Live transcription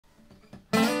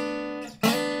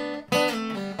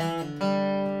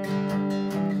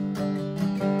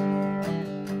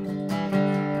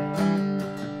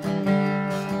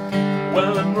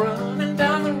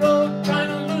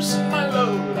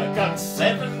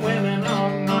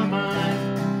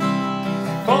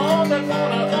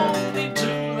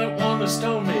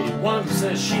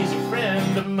says she's a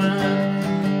friend of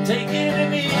mine. Take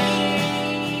it easy,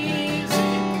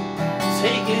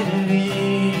 take it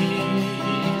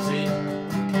easy.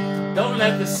 Don't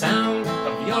let the sound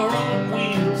of your own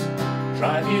wheels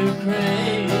drive you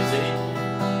crazy.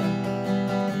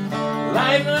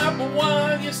 Lighten up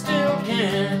while you still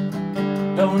can.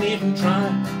 Don't even try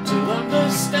to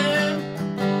understand.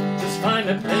 Just find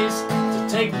a place to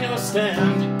take your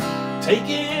stand. Take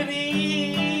it easy.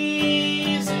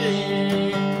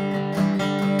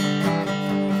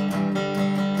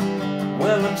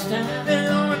 Well, I'm standing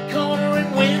on a corner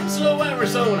in Winslow,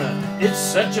 Arizona. It's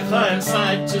such a fine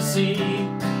sight to see.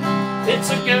 It's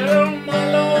a girl,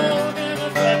 my lord, in a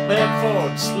flatbed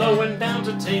Ford, slowing down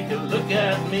to take a look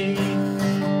at me.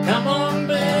 Come on,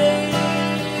 baby,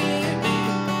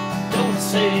 don't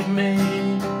save me.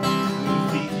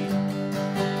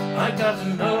 I got to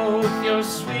know if your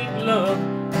sweet love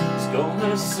is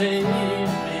gonna save me.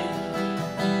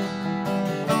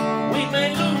 We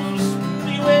may lose,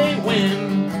 we may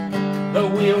win,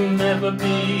 but we'll never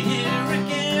be here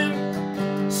again.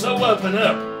 So up and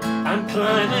up, I'm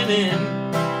climbing in.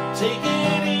 Take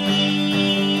it easy.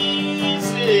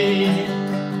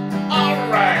 All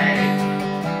right.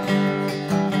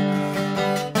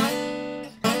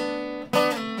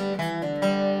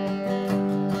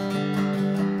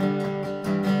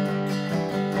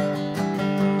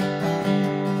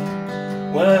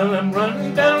 Well, I'm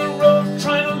running down the road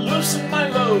trying to loosen my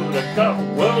load. I got a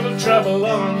world of trouble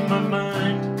on my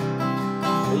mind.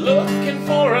 Looking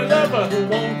for a lover who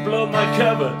won't blow my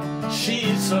cover.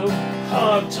 She's so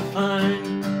hard to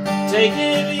find. Take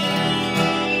it easy,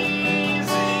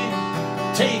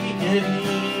 take it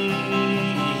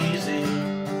easy.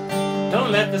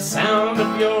 Don't let the sound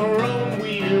of your own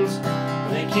wheels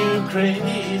make you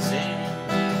crazy.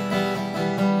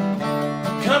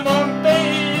 Come on,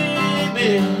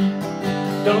 baby,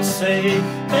 don't say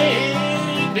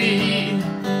maybe.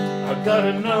 I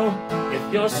gotta know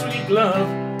if your sweet love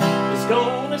is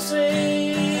gonna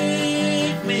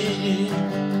save me.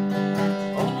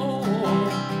 Oh, oh,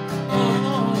 oh,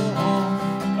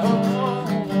 oh,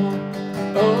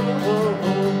 oh,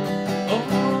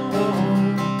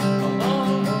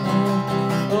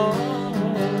 oh.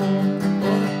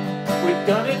 We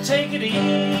gotta take it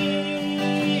easy.